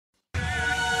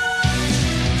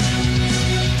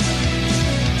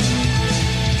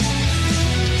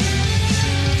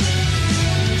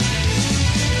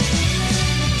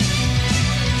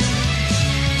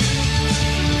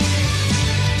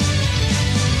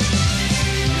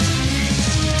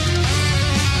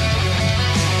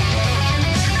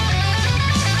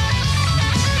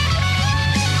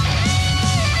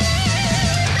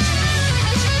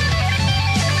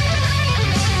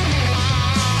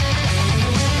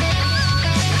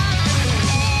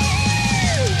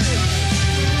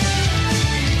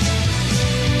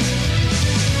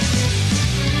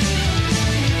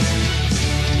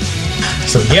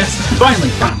Yes, finally.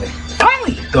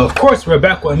 So of course we're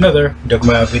back with another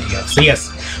Dokkan video. So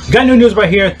yes, we got new news right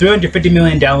here, 350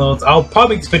 million downloads. I'll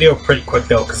probably make this video pretty quick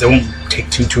though, because it won't take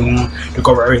too long to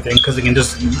go over everything. Because again,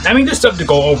 there's stuff to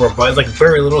go over, but it's like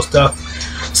very little stuff.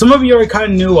 Some of you already kind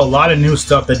of knew a lot of new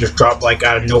stuff that just dropped like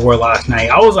out of nowhere last night.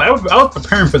 I was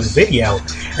preparing for this video,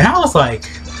 and I was like,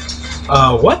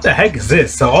 what the heck is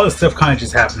this? So all this stuff kind of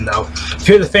just happened though. If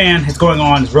you're the fan, it's going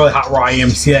on. It's really hot where I am.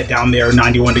 You see that down there,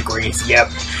 91 degrees. Yep,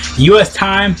 US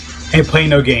time. Ain't playing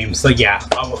no games. So yeah,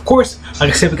 of course, like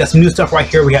I said, we got some new stuff right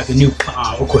here. We have the new,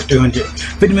 of course,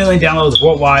 350 million downloads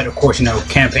worldwide. Of course, you know,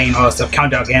 campaign, all that stuff,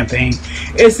 countdown campaign.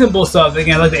 It's simple stuff.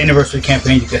 Again, like the anniversary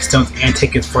campaign, you get stones and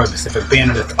tickets for a specific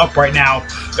banner that's up right now.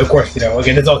 Of course, you know,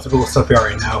 again, there's all typical stuff here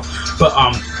right now.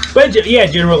 But yeah,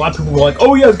 in general, a lot of people were like,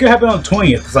 oh yeah, it's gonna happen on the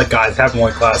 20th. It's like, guys, it happened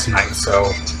like last night.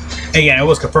 So again, it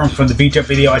was confirmed from the VJEP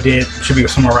video I did. Should be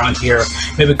somewhere around here.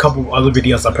 Maybe a couple other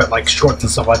videos I put like shorts and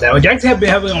stuff like that. Which actually have been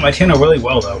heavily on my channel really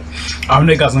well though. I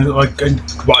know you guys like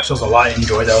watch those a lot and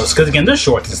enjoy those. Because again, there's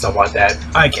shorts and stuff like that.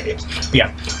 I get it. But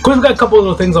yeah. Of course, we got a couple of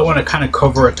little things I want to kind of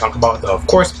cover and talk about though. Of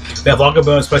course, we have login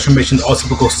bonus, special missions, all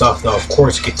typical stuff though. Of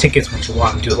course, you get tickets when you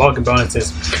want to do login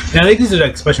bonuses. Now I think these are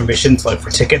like special missions like for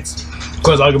tickets. Of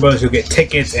course, login bonus, you'll get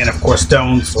tickets and of course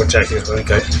stones, which actually is really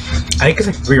good. I think it's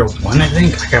like 3 or 1, I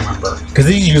think. I can't remember. Because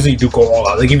these usually do go all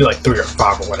out. They give you like 3 or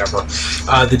 5 or whatever.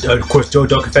 Of course,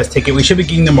 Dokkan Fest ticket. We should be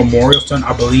getting the Memorial Stone,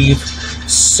 I believe,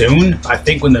 soon. I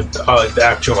think when the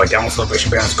actual like download celebration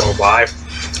banners go live.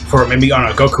 For maybe on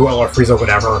a Goku or Frieza or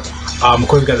whatever. Of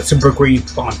course, we got the Super Green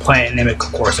on Planet Namek,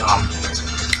 of course.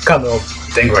 Got a little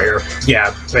thing right here.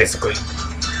 Yeah, basically.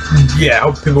 Yeah, I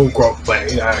hope people grow up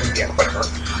playing. Yeah, whatever.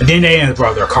 Dende and his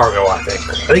brother, Cargo, I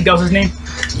think that was his name?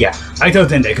 Yeah, I told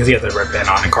Dende because he has the red band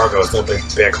on and Cargo is a little bit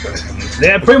bigger than him. They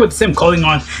have pretty much the same clothing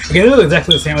on. Again, they look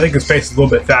exactly the same. I think his face is a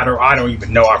little bit fatter. I don't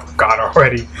even know. I forgot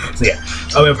already. So yeah.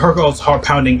 We have Hercule's heart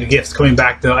pounding the gifts coming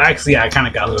back though. Actually, I kind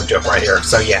of got a little joke right here.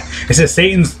 So yeah, it says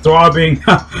Satan's throbbing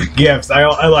gifts.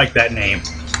 I like that name.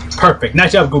 Perfect.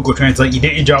 Nice job, Google Translate. You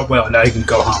did your job well. Now you can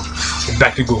go home.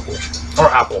 Back to Google. Or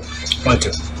Apple. One,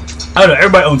 two. I don't know,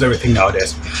 everybody owns everything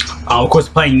nowadays. Of course,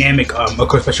 playing Namek, of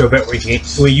course, special event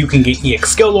where you can get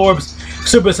EX skill orbs.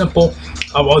 Super simple.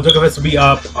 All Dokkan Fest will be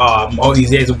up. All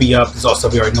Easy A's will be up. There's also,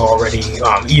 we already know already,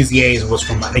 Easy A's was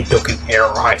from, I think, Dokkan Air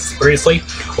or High. Seriously,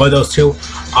 one of those two.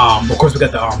 Of course, we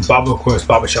got the Baba, of course,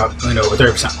 Baba Shop, you know, with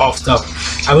 30% off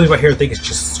stuff. I believe right here, I think it's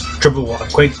just triple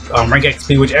quick rank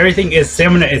XP, which everything is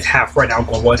stamina is half right now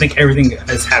global. I think everything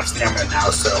is half stamina now.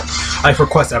 So, like for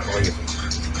Quest, I believe.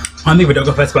 I don't think for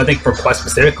Dokkan Fest, but I think for Quest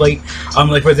specifically,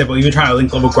 like for example, you're trying to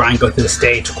link level grind, go through the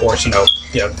stage, of course, you know,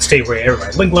 the stage where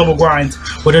everybody link level grinds.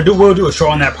 We'll do a show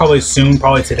on that probably soon,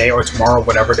 probably today or tomorrow,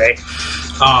 whatever day.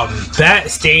 That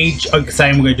stage, I'm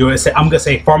gonna do it. I'm gonna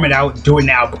say farm it out, do it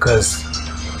now because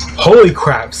holy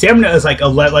crap, stamina is like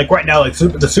 11. Like right now, like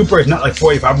the super is not like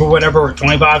 45 or whatever or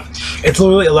 25. It's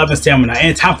literally 11 stamina,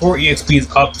 and time for EXP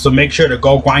is up. So make sure to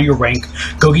go grind your rank,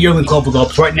 go get your link leveled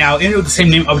up. So right now, and with the same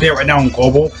name update right now on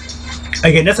global.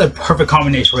 Again, that's a perfect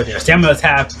combination right there. Stamina is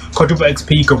half, quadruple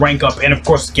XP, you can rank up, and of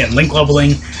course, again, link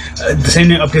leveling. The same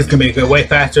name update is going to make it way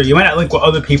faster. You might not link with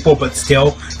other people, but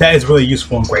still, that is really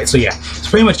useful and great. So yeah, that's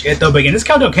pretty much it though. But again, this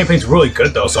countdown campaign is really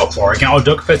good though so far. Again, all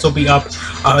Dokkan Fest will be up.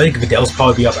 I think Vidal's will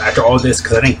probably be up after all this,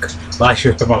 because I think last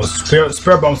year's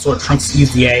Spirit Bomb Sword Trunks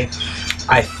EZA.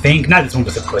 I think, not this one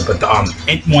specifically, but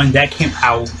the one that came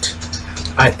out,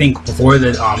 I think before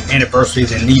the anniversary,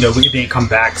 then you know we didn't come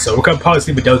back, so we're gonna probably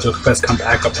see Vidal's Dokkan Fest come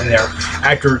back up in there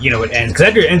after you know it ends. Because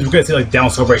after it ends, we're gonna see like down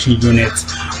celebration units,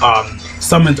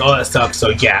 summons, all that stuff.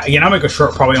 So yeah, again, I'll make a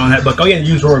short probably on that, but go ahead and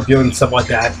use review and stuff like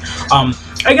that.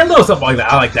 Again, little stuff like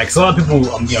that. I like that because a lot of people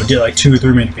you know did like 2 or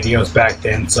 3 minute videos back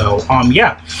then. So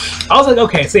yeah, I was like,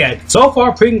 okay, so yeah, so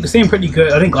far seemed pretty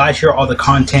good. I think last year all the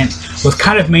content was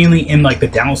kind of mainly in like the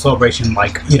download celebration,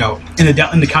 like you know in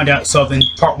the countdown itself. And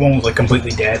part 1 was like completely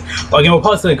dead. But again, we'll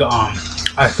probably see like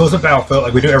Exclusive Battlefield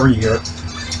like we do every year.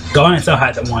 Gohan and Cell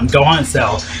had that one. Gohan and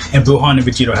Cell and Buhan and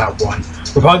Vegito have one.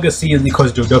 We're probably gonna see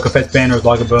because do Dokkan Fest banners,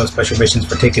 login bonus, special missions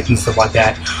for tickets and stuff like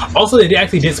that. Also, they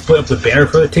actually did split up the banner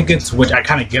for the tickets, which I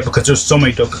kind of get because there's so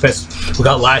many Dokkan Fests we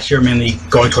got last year, mainly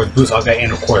going towards Blue Saga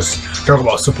and of course Dragon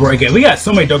Ball Super. Again, we got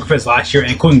so many Dokkan Fests last year,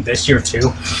 including this year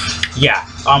too. Yeah,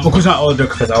 of course not all the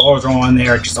Dokkan Fests are on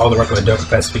there, just all the regular Dokkan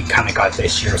Fests we kind of got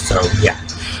this year. So yeah,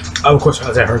 of course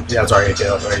as I heard, that's already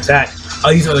that.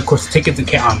 These are of course the tickets and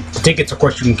tickets. Of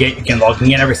course you can get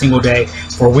logging in every single day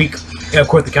for a week. And of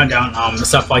course the countdown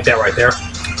stuff like that right there.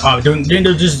 Doing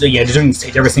the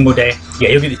stage every single day. Yeah,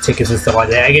 you'll get the tickets and stuff like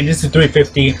that. Again, this is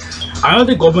 $350. I don't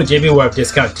think DragonBallZDokkanBattle will have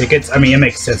discount tickets. I mean, it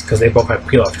makes sense because they both have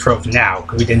peel-off tropes now,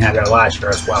 because we didn't have that last year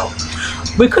as well.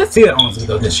 We could see it honestly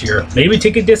though this year. Maybe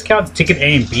ticket discounts, ticket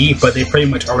A and B, but they pretty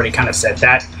much already kind of said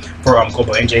that for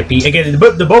Global and JP. Again,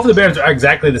 both of the banners are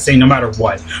exactly the same no matter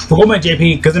what. For Global and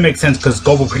JP, because it makes sense because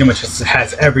Global pretty much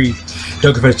has every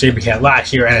Dokkan JP had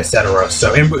last year and etc.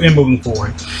 So in moving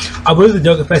forward, I believe the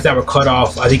Dokkan that were cut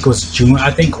off, I think it was June,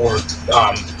 I think, or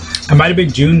it might have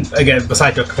been June, again,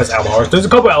 besides Dokkan LRs. There's a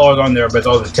couple of LRs on there, but it's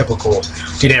all the typical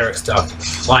generic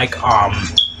stuff. Like,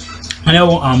 I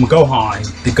know Gohan,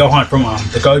 the Gohan from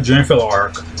the Gohan Fill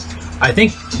arc, I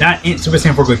think that Super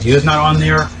Saiyan 4 Gogeta's not on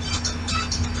there.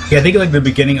 Yeah, I think like the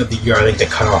beginning of the year, I think they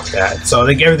cut off that. So I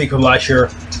think everything from last year,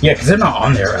 yeah, because they're not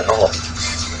on there at all.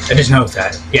 I just noticed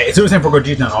that. Yeah, Super Saiyan 4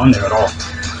 Gogeta's not on there at all.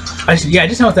 I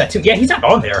just noticed that too. Yeah, he's not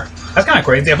on there. That's kind of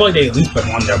crazy. I feel like they at least put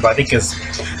him on there, but I think it's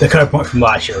the cut off point from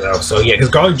last year though. So yeah, because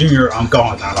Garlic Jr.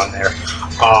 Gohan's not on there.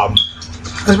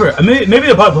 That's weird. Maybe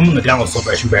they'll probably put him on the download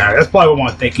celebration banner. That's probably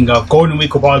what I'm thinking of. Golden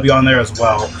Week will probably be on there as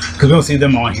well, because we don't see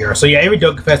them on here. So yeah, every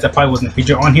Dokkan Fest that probably wasn't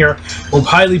featured on here will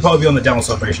probably be on the download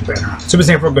celebration banner. Super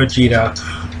Saiyan 4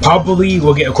 Gogeta. Probably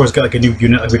we'll get, of course, get like a new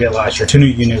unit like we did last year. 2 new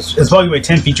units. It's probably a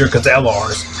 10 feature because the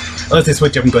LRs. Unless they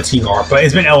switch up and go TR. But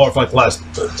it's been LR for like the last,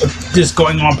 just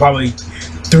going on probably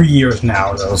 3 years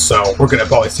now though, so we're gonna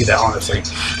probably see that honestly.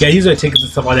 Yeah, these are tickets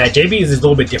and stuff like that. JB is a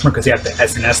little bit different because they have the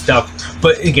SNS stuff,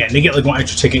 but again, they get like 1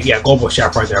 extra ticket. Yeah, global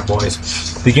shaft right there,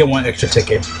 boys. They get 1 extra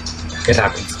ticket. It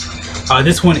happens.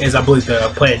 This one is, I believe,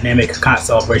 the play dynamic kind of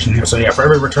celebration here. So yeah, for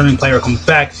every returning player comes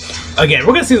back, again,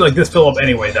 we're gonna see like this fill up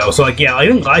anyway though. So like yeah, I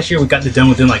think last year we got this done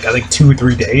within like I think 2 or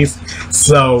 3 days.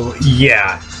 So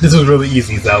yeah, this was really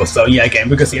easy though. So yeah, again,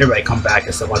 we're gonna see everybody come back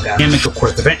and stuff like that. Dynamic, of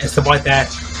course, event and stuff like that.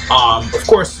 Of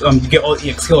course, you get all the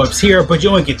EX skill ups here, but you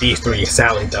only get these 3,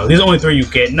 sadly though. These are only 3 you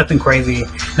get. Nothing crazy,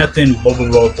 nothing blah blah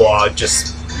blah blah.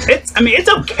 Just I mean, it's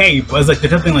okay, but it's like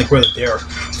there's nothing like really there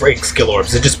for 8 skill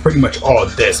orbs. It's just pretty much all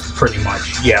this, pretty much.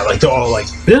 Yeah, like they're all like,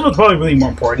 this was probably really more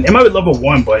important. It might be level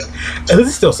 1, but this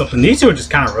is still something. These 2 are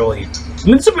just kind of really, I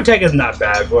mean, Super Tech is not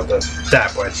bad with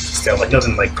that, but still, like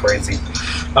nothing like crazy.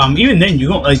 Even then, you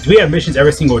don't like, we have missions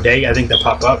every single day, I think, that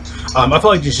pop up. I feel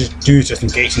like you just do just in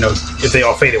case, you know, if they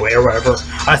all fade away or whatever.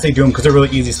 I say do them because they're really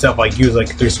easy stuff, like use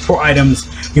like 3 support items,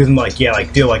 use them like, yeah,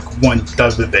 like deal like 1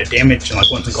 does a bit of damage and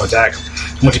like 1 single attack.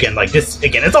 Which again, like this,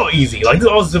 again, it's all easy. Like this,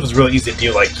 all this stuff is really easy to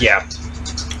do. Like yeah.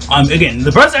 Again,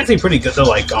 the price is actually pretty good though,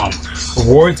 like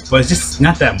rewards, but it's just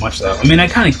not that much though. I mean, I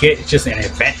kind of get it's just an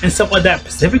event and stuff like that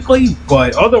specifically,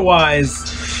 but otherwise,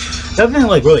 nothing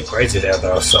like really crazy there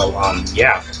though. So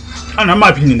yeah. I don't know, in my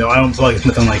opinion though, I don't feel like it's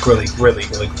nothing like really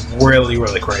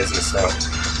crazy. So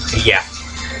yeah.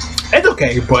 It's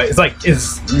okay, but it's like it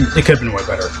could have been way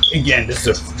better. Again, this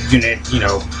is a unit, you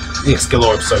know, skill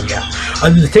orb, so yeah.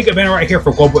 The ticket banner right here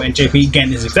for Global and JP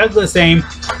again is exactly the same.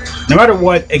 No matter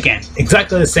what, again,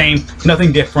 exactly the same,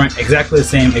 nothing different, exactly the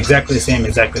same, exactly the same,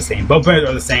 exactly the same. Both banners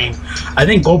are the same. I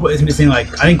think Global is missing like,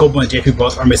 I think Global and JP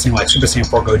both are missing like Super Saiyan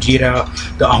 4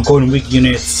 Gogeta, the Golden Week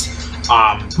units.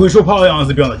 Which will probably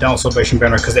honestly be on the download celebration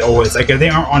banner because they always, like, if they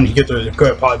aren't on here, they're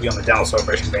going to probably be on the download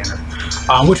celebration banner.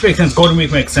 Which makes sense. Golden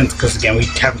Week makes sense because, again, we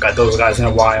haven't got those guys in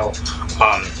a while.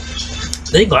 I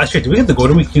think last year, did we get the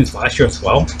Golden Week units last year as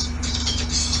well?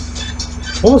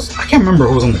 What was, I can't remember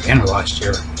who was on the banner last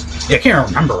year. Yeah, I can't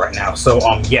remember right now. So,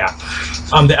 yeah.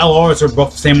 The LRs are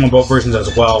both the same on both versions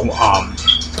as well.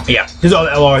 Yeah, these are all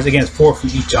the LRs. Again, it's 4 for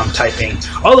each typing.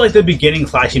 All like the beginning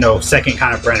 / you know, second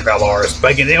kind of brand of LRs.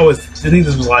 But again, they always, I think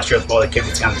this was last year as well. They kept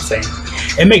it kind of the same.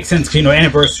 It makes sense because, you know,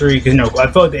 anniversary. Because, you know,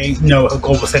 I feel like they know a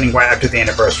goal was setting right after the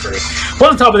anniversary. But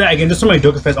on top of that, again, there's so many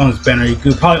Dokkan Fest on this banner. You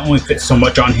could probably only fit so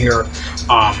much on here.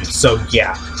 So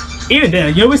yeah. Even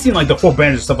then, you know, we've seen like the 4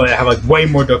 banners and stuff like that have like way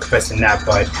more Dokkan Fest than that.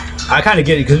 But I kind of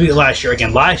get it because we did last year.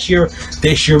 Again, last year,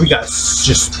 this year we got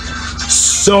just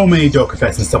so many Dokkan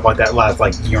Fest and stuff like that last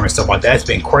like year and stuff like that. It's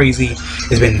been crazy.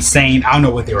 It's been insane. I don't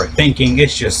know what they were thinking.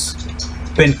 It's just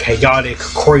been chaotic,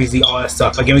 crazy, all that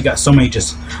stuff. Again, we got so many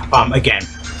just again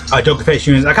Dokkan Fest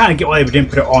units. I kind of get why they didn't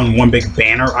put it on 1 big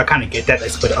banner. I kind of get that they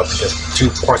split it up into 2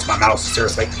 parts. My mouse,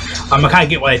 seriously. I kind of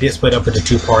get why they did split it up into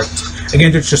 2 parts.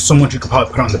 Again, there's just so much you could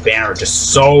probably put on the banner.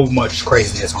 Just so much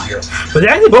craziness on here. But they're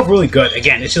actually both really good.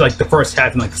 Again, it's just like the first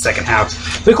half and like the second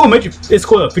half. But cool, it's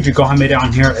cool that Future Gohan made it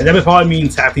on here. That probably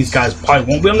means half these guys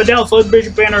probably won't be on the download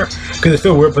celebration banner because it's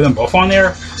still weird putting them both on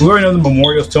there. We already know the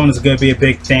Memorial Stone is going to be a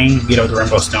big thing. You know, the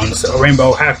Rainbow Stone. So a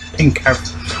rainbow, half pink, half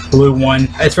blue one.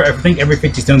 As for I think every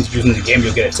 50 stones you're using the game,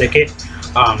 you'll get a ticket.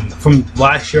 From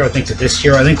last year, I think, to this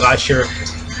year. I think last year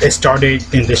it started,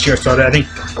 and this year started, I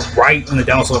think, right when the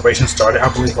download celebration started,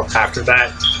 I believe, or after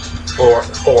that, or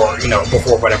you know,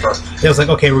 before, whatever. It was like,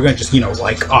 okay, we're gonna just, you know,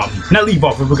 like, not leave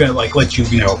off, but we're gonna, like, let you,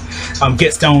 you know,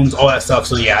 get stones, all that stuff.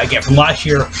 So yeah, again, from last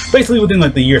year, basically within,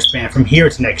 like, the year span, from here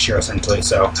to next year, essentially.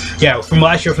 So yeah, from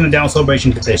last year, from the download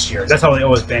celebration to this year, that's how it's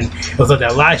always been. It was like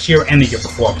that last year and the year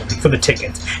before, for the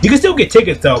tickets. You can still get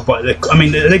tickets, though, but, I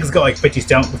mean, the tickets got, like,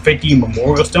 50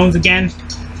 memorial stones again.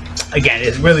 Again,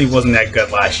 it really wasn't that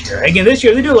good last year. Again, this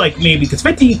year, they do, like, maybe, because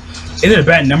 50 isn't a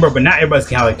bad number, but not everybody's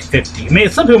gonna have, like, 50. I mean,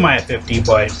 some people might have 50,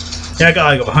 but then I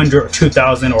got, like, 100 or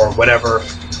 2,000 or whatever.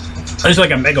 It's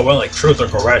like a mega well, like Truth or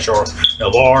Koresh or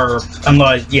Nalar. I'm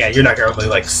like, yeah, you're not gonna really,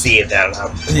 like, see it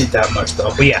that much,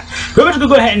 though. But yeah, we're going to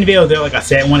go ahead and video there. Like I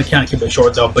said, I want to kind of keep it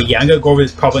short, though. But yeah, I'm gonna go over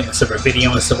this probably in a separate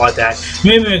video and stuff like that.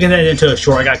 Maybe we can get that into a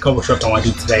short. I got a couple shorts I want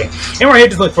to do today, and we're here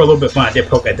just look for a little bit of fun. I did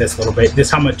poke at this a little bit. This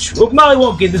how much? Well, no, I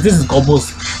won't get this. This is Global's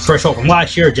first short from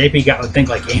last year. JP got, I think,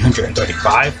 like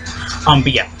 835. But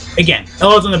yeah. Again,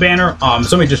 LO's on the banner,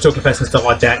 somebody just took confess and stuff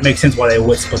like that. Makes sense why they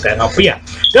would split that up. But yeah,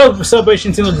 the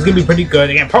celebration seems like it's gonna be pretty good.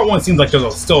 Again, part 1 seems like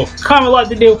there's still kind of a lot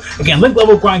to do. Again, link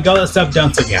level grind, got all that stuff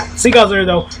done. So yeah, see you guys later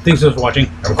though. Thanks for watching.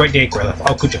 Have a great day, great life.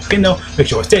 I'll coach you again though. Make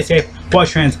sure you stay safe,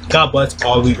 watch trends, God bless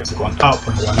all of you. If you're going out,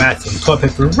 put one match and 12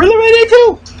 hits, really ready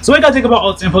too. So what I gotta think about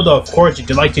all this info though, of course, if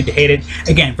you liked it, you hate it.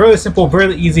 Again, very simple,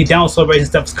 very easy. Download celebration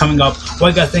stuff is coming up.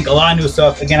 What I gotta think, a lot of new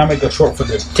stuff. Again, I'm gonna go short for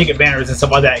the ticket banners and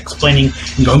stuff like that, explaining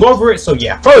and going over it. So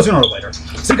yeah, probably sooner or later.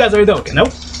 See you guys later though. Okay,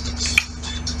 nope.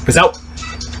 Peace out.